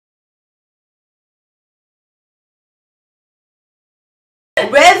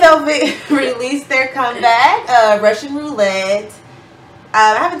Red Velvet released their comeback, Russian Roulette.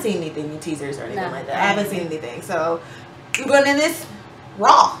 I haven't seen anything, any teasers or anything like that. I haven't seen anything. So, we're going in this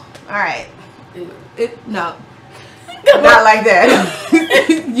raw. Alright. No. Not like that.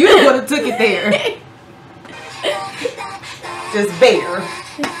 You the one who took it there. Just bare.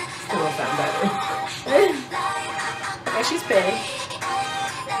 Still don't sound better. Okay, she's pretty.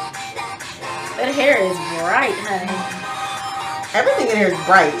 That hair is bright, honey. Everything in here is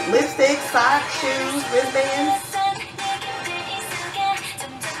bright. Lipstick, socks, shoes, wristbands.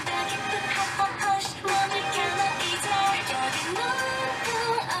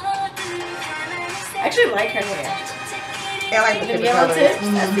 I actually like her hair. Yeah, I like the yellow colors. tips. I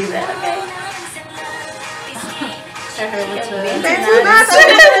see that, okay. Her hair looks The really band nice.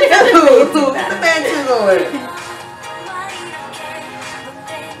 the band too good.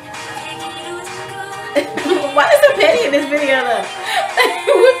 Why is the petty in this video though?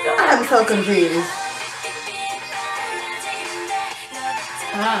 What's going on? I'm so confused.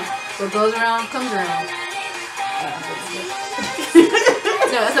 What goes around comes around.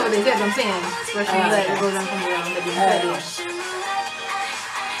 No, that's not what they said, but I'm saying. Russian roulette, what goes around comes around. They're being petty.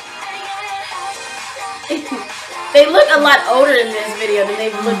 They look a lot older in this video than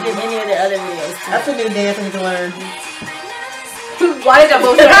they've looked in any of their other videos. That's a new dance I need to learn. Why did y'all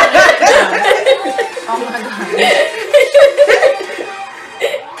both start doing that? Oh my god.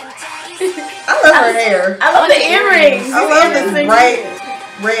 I love her hair. I love the earrings. I love this bright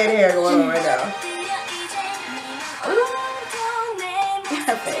red hair going on right now.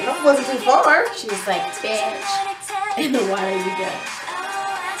 That wasn't too far. She was like, bitch, in the water you go.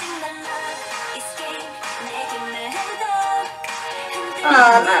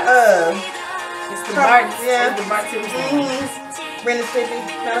 It's the Bart. Yeah. It's the Bart Simpson. Ren and Stimpy.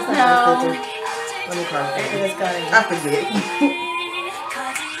 No, that's not Ren and Stimpy. Let me call it. I forget.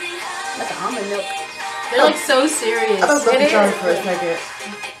 Like almond milk. They're like so serious. I was looking Charlie for a second.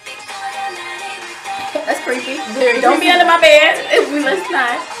 That's creepy. Don't be under my bed if we let's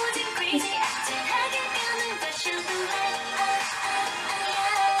not.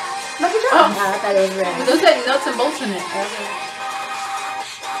 Look at Oh, y'all. I thought it was red. But those had nuts and bolts in it.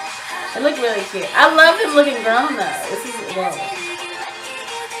 It looked really cute. I love him looking grown though. This is adorable.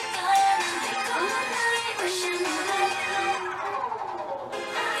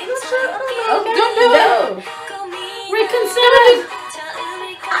 Okay, Don't do it. Reconsider.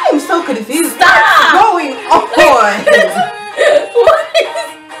 I am so confused. Stop. What's going on? What?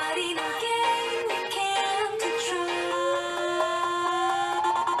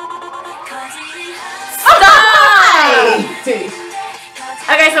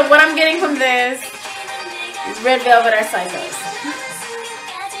 Okay, so what I'm getting from this is Red Velvet are psychos.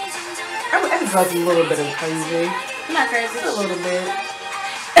 I just like a little bit of crazy. I'm not crazy. Just a little bit.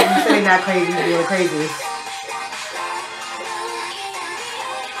 You say not crazy, you're doing crazy.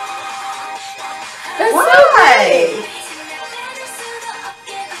 That's Why? so great.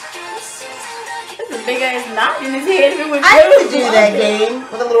 That's a big ass knot in his head. If it was I used to do that game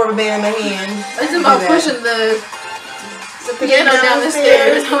with a little rubber band in my hand. It's about pushing the piano down the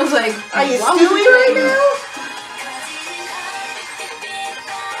stairs. I was like, are you why would stewing you right do now?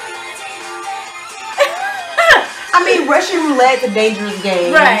 I mean, Russian Roulette's a dangerous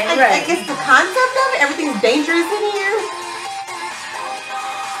game. Right, I guess the concept of it, everything's dangerous in here.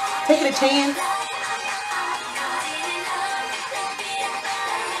 Taking a chance.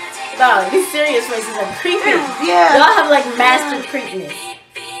 No, these serious faces are creepy. Yeah. Y'all have like mastered creepiness.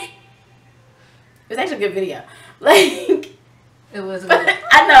 It was actually a good video. Like, It was good.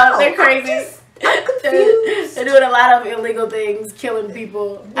 I know, they're crazy. I'm confused. They're doing a lot of illegal things, killing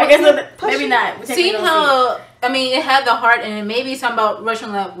people. I guess maybe not. We're taking Seeing it on how, I mean, it had the heart in it. Maybe something about Russian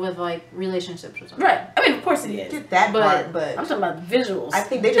roulette with like relationships or something. right. I mean, of course it is. Get that part, but I'm talking about visuals. I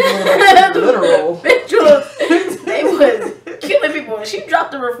think they just went a little bit literal. Visuals. They was killing people. She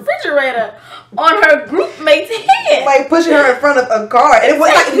dropped the refrigerator on her group mate's head. Like pushing her in front of a car. And it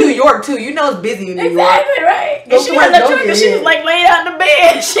was like in New York too. You know it's busy in New York. Exactly, right. No And she had no choice because she was like laying out in the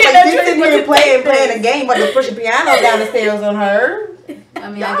bed. She had Like no you choice sitting but here to playing take a game but to push a piano down the stairs on her. I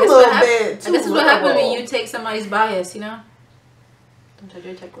mean, Y'all I guess a little bit I too guess is what happens when literal. you take somebody's bias, you know? Don't touch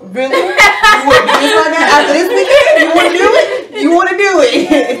your tech. Really? You want to do this right now? After this weekend? You want to do it? You want to do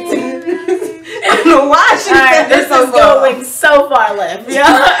it? I don't know why she said this this so is far. going so far left. Y'all.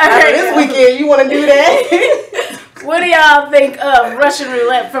 After this weekend, you want to do that? What do y'all think of Russian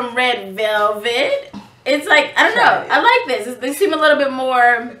Roulette from Red Velvet? It's like, I don't know. I like this. They seem a little bit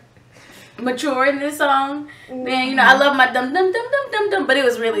more mature in this song. Man, you know, I love my dum dum dum dum dum dum, but it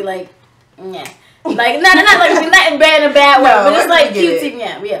was really like, yeah. Like, not like bad in a bad way, but it's like cutesy.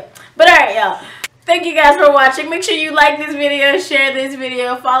 Yeah. But alright, y'all. Thank you guys for watching. Make sure you like this video, share this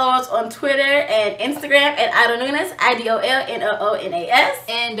video, follow us on Twitter and Instagram at Noonas, IDOLNOONAS.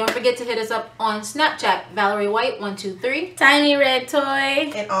 And don't forget to hit us up on Snapchat, Valerie White 123, And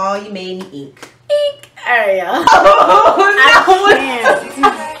TinyRedToy, AwwUMadeMeInk. Ink. Alright, y'all. Oh, I can't.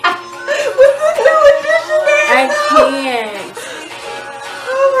 What's the new edition name? I can't.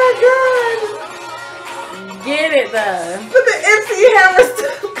 Oh my god. Get it though. But the MC Hammer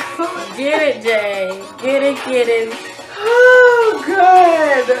still going. Get it, Jay. Get it. Oh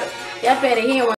god. Y'all better hear one.